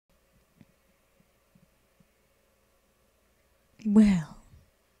Well,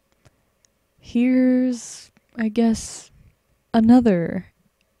 here's, I guess, another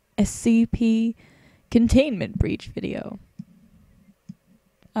SCP containment breach video.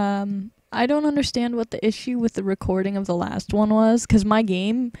 I don't understand what the issue with the recording of the last one was, because my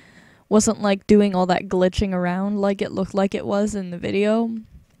game wasn't like doing all that glitching around like it looked like it was in the video,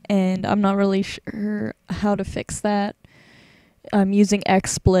 and I'm not really sure how to fix that. I'm using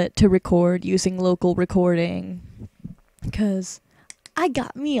XSplit to record using local recording, because I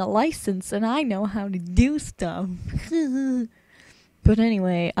got me a license and I know how to do stuff. But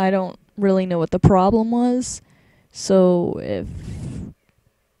anyway, I don't really know what the problem was, so if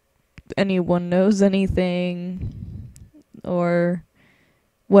anyone knows anything or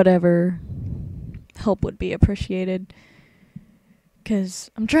whatever, help would be appreciated,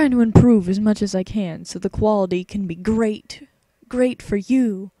 because I'm trying to improve as much as I can so the quality can be great. Great for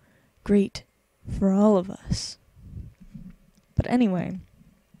you, great for all of us. But anyway,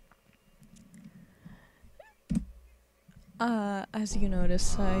 as you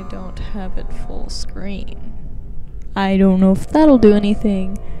notice, I don't have it full screen. I don't know if that'll do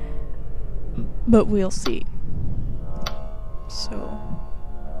anything, but we'll see. So,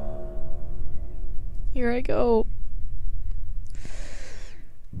 here I go.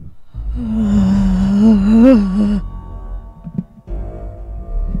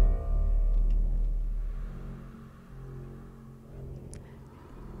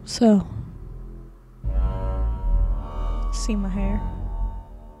 So, see my hair?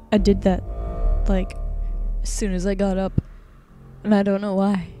 I did that, like, as soon as I got up, and I don't know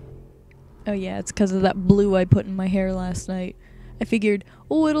why. Oh yeah, it's because of that blue I put in my hair last night. I figured,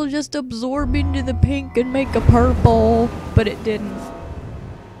 oh, it'll just absorb into the pink and make a purple, but it didn't.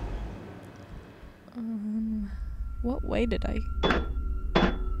 What way did I?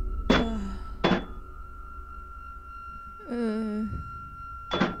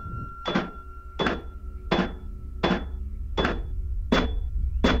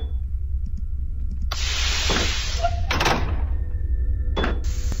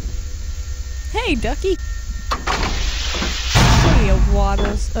 Hey, ducky! Hey,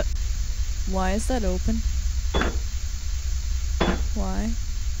 Waddles. Why is that open? Why?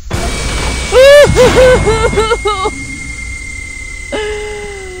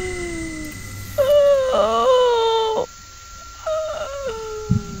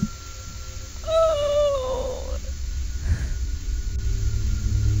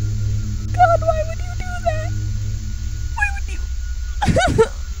 God, why would you do that? Why would you?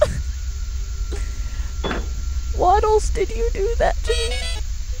 Waddles, did you do that to me?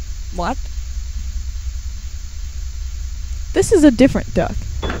 What? This is a different duck.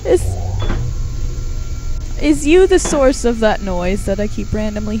 Is you the source of that noise that I keep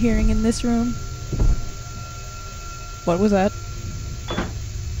randomly hearing in this room? What was that?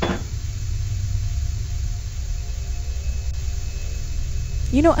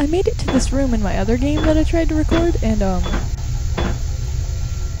 You know, I made it to this room in my other game that I tried to record, and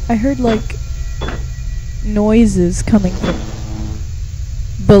I heard like noises coming from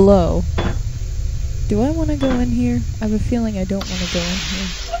below. Do I want to go in here? I have a feeling I don't want to go in here.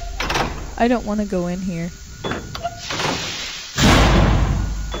 I don't want to go in here.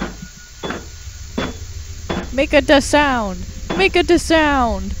 Make a sound! Make a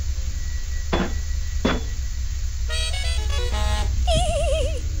sound!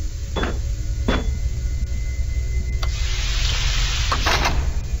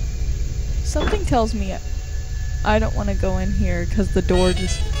 Something tells me I don't want to go in here because the door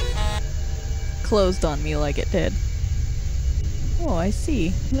just closed on me like it did. Oh, I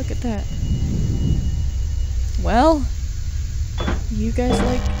see. Look at that. Well, you guys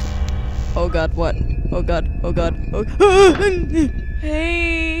like... Oh god, what? Oh god, oh god, oh...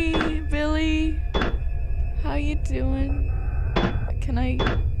 Hey, Billy. How you doing? Can I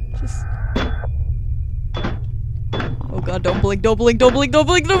just... Oh god, don't blink, don't blink, don't blink, don't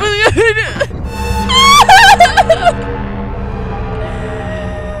blink, don't blink!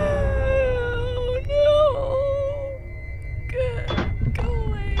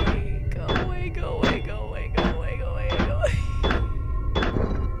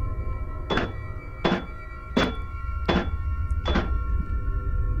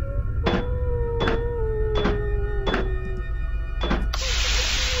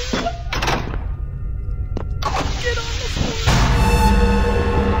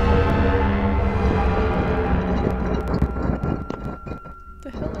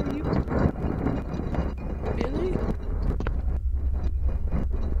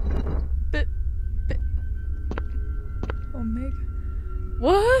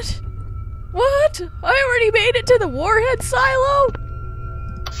 What? What? I already made it to the warhead silo?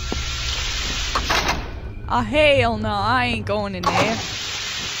 Ah, hell no, I ain't going in there.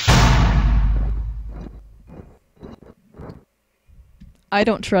 I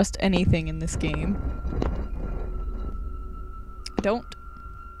don't trust anything in this game. I don't.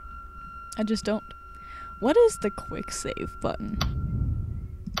 I just don't. What is the quick save button?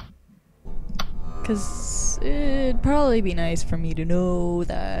 Cause it'd probably be nice for me to know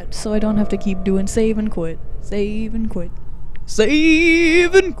that, so I don't have to keep doing save and quit. Save and quit.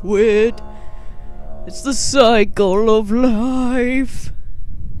 Save and quit. It's the cycle of life.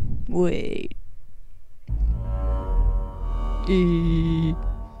 Wait.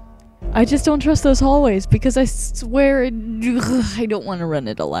 I just don't trust those hallways because I swear I don't want to run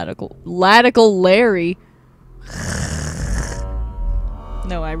into Latical Larry.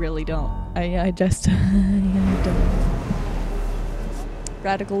 No, I really don't. I just I don't.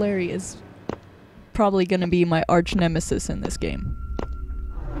 Radical Larry is probably gonna be my arch nemesis in this game.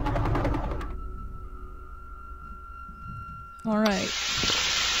 Alright.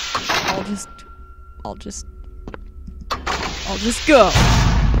 I'll just go.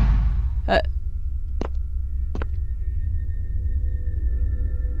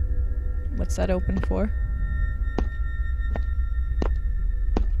 What's that open for?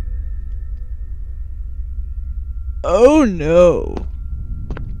 Oh no.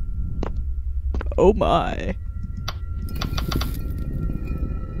 Oh my.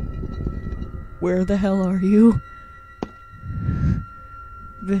 Where the hell are you?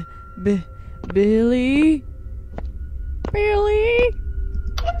 Billy? Billy?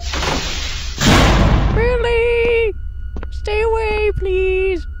 Billy! Stay away,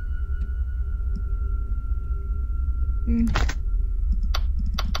 please!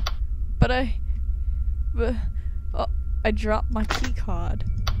 But oh, I dropped my key card.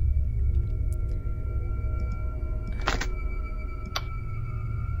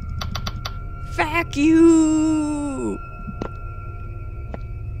 Fuck you!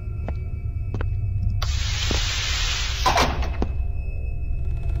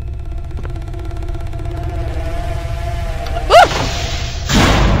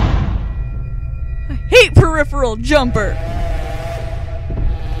 I hate peripheral jumper!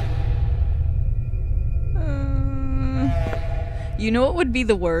 You know what would be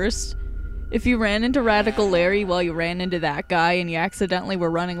the worst? If you ran into Radical Larry while you ran into that guy and you accidentally were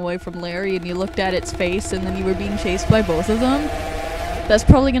running away from Larry and you looked at its face and then you were being chased by both of them. That's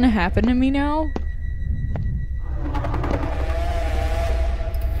probably gonna happen to me now.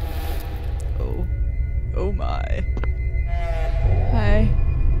 Oh. Oh my. Hi.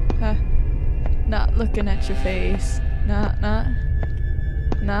 Not looking at your face. Not.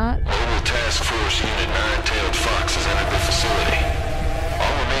 Mobile Task Force Unit 9-tailed Fox has entered the facility.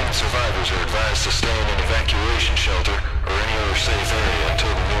 All remaining survivors are advised to stay in an evacuation shelter or any other safe area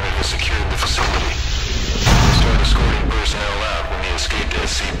until the unit has secured the facility. We'll start escorting personnel out when the escaped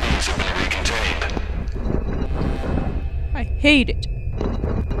SCPs have been recontained. I hate it.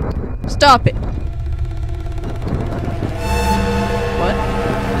 Stop it. What?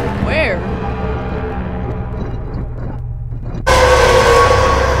 Where?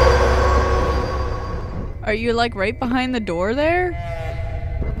 Are you like right behind the door there?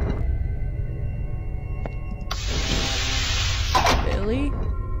 Billy?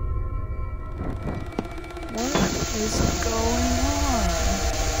 What is going on?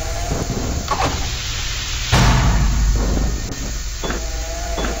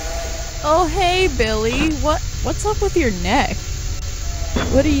 Oh hey Billy, what's up with your neck?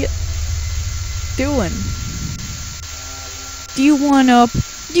 What are you doing? Do you want up?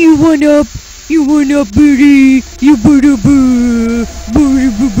 You want up, Billy? You wanna boo,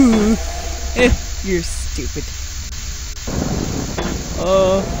 boo. You're stupid.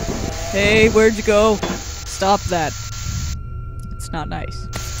 Hey, where'd you go? Stop that. It's not nice.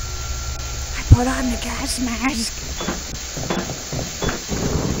 I put on the gas mask.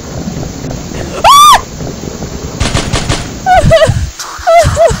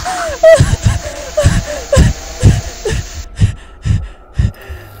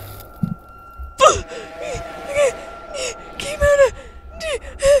 Came out of...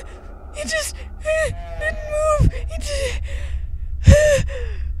 He just didn't move.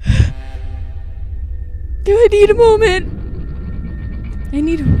 Do I need a moment? I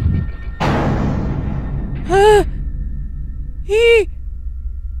need a... He...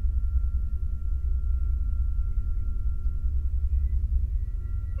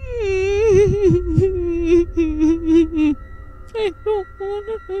 I don't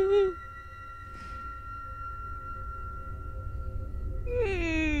wanna...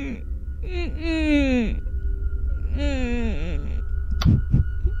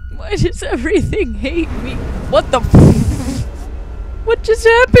 Why does everything hate me? What the What just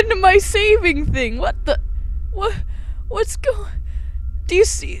happened to my saving thing? What the what's going? Do you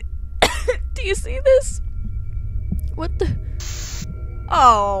see Do you see this? What the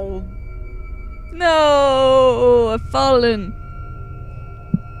Oh no, I've fallen.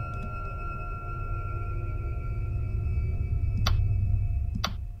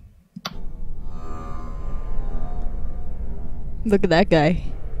 Look at that guy.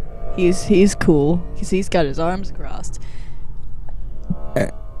 He's cool because he's got his arms crossed.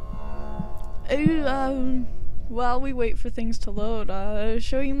 While we wait for things to load, I'll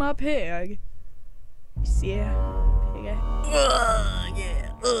show you my pig. You see it? Pig. Yeah.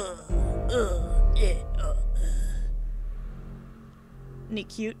 Neat,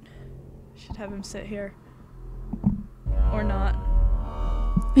 cute. Should have him sit here. Or not.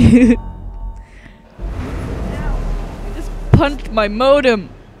 I just punched my modem.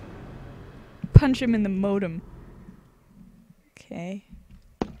 Punch him in the modem. Okay.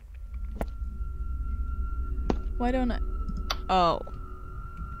 Why don't I? Oh.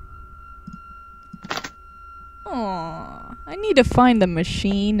 Aww. I need to find the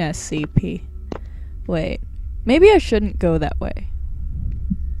machine SCP. Wait. Maybe I shouldn't go that way.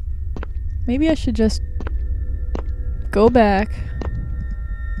 Maybe I should just go back.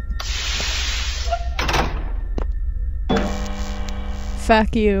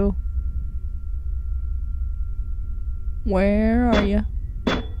 Fuck you. Where are you?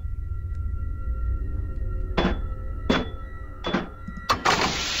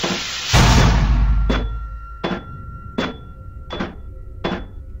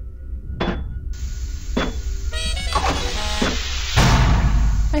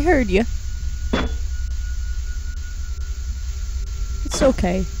 I heard you. It's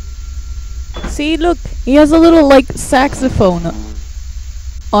okay. See, look, he has a little, like, saxophone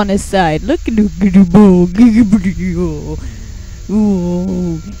on his side. Look at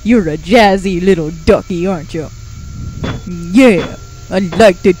Ooh, you're a jazzy little ducky, aren't you? Yeah, I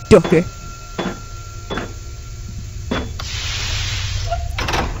like the ducky.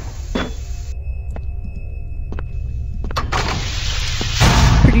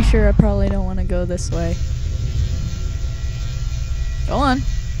 Pretty sure I probably don't want to go this way. Go on,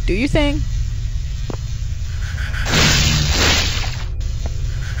 do your thing.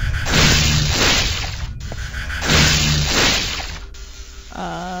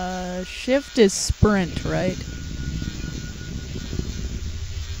 Shift is sprint, right?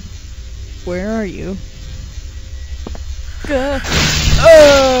 Where are you?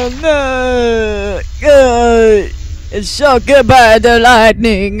 Oh no! It's shocked by the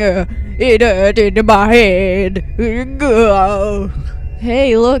lightning. It hurt into my head.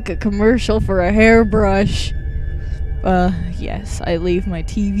 Hey, look, a commercial for a hairbrush. Yes, I leave my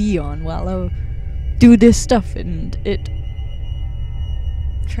TV on while I do this stuff, and it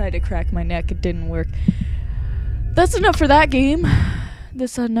tried to crack my neck. It didn't work. That's enough for that game.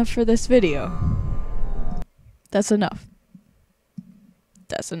 That's enough for this video. That's enough.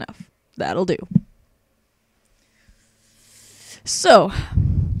 That's enough. That'll do. So,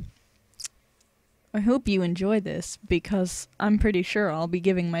 I hope you enjoy this, because I'm pretty sure I'll be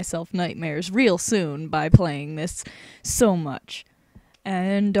giving myself nightmares real soon by playing this so much.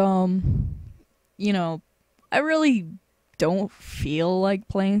 And, you know, I really don't feel like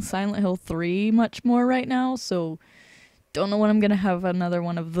playing Silent Hill 3 much more right now, so don't know when I'm gonna have another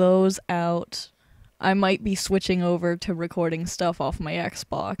one of those out. I might be switching over to recording stuff off my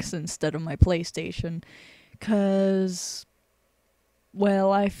Xbox instead of my PlayStation, 'cause,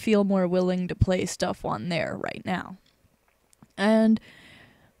 well, I feel more willing to play stuff on there right now. And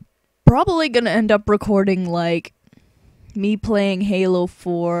probably gonna end up recording, like, me playing Halo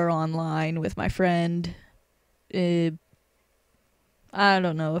 4 online with my friend. I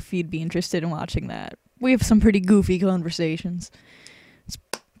don't know if you'd be interested in watching that. We have some pretty goofy conversations. It's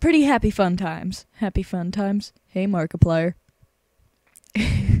pretty happy fun times. Happy fun times. Hey, Markiplier.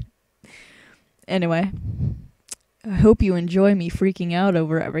 Anyway, I hope you enjoy me freaking out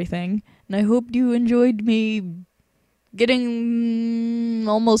over everything, and I hope you enjoyed me getting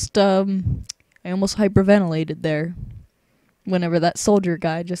almost, I almost hyperventilated there. Whenever that soldier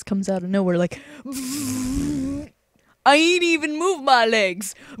guy just comes out of nowhere like, I ain't even moved my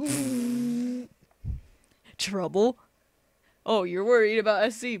legs. Trouble. Oh, you're worried about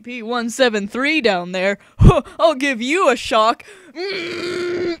SCP-173 down there. I'll give you a shock.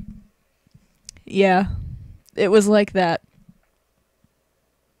 Yeah, it was like that.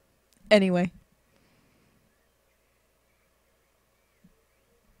 Anyway.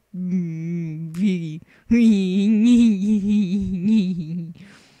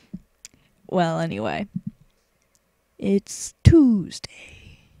 anyway. It's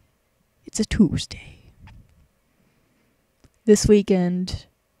Tuesday. It's a Tuesday. This weekend,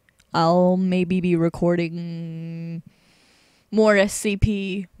 I'll maybe be recording more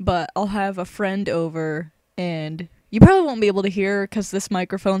SCP, but I'll have a friend over, and you probably won't be able to hear because this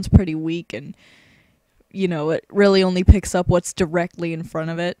microphone's pretty weak, and, you know, it really only picks up what's directly in front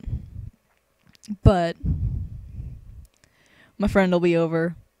of it. But my friend will be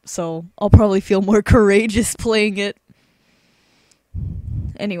over, so I'll probably feel more courageous playing it.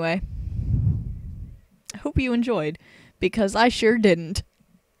 Anyway, I hope you enjoyed, because I sure didn't.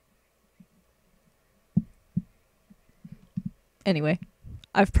 Anyway,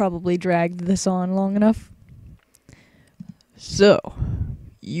 I've probably dragged this on long enough. So,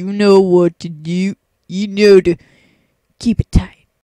 you know what to do. You know to keep it tight.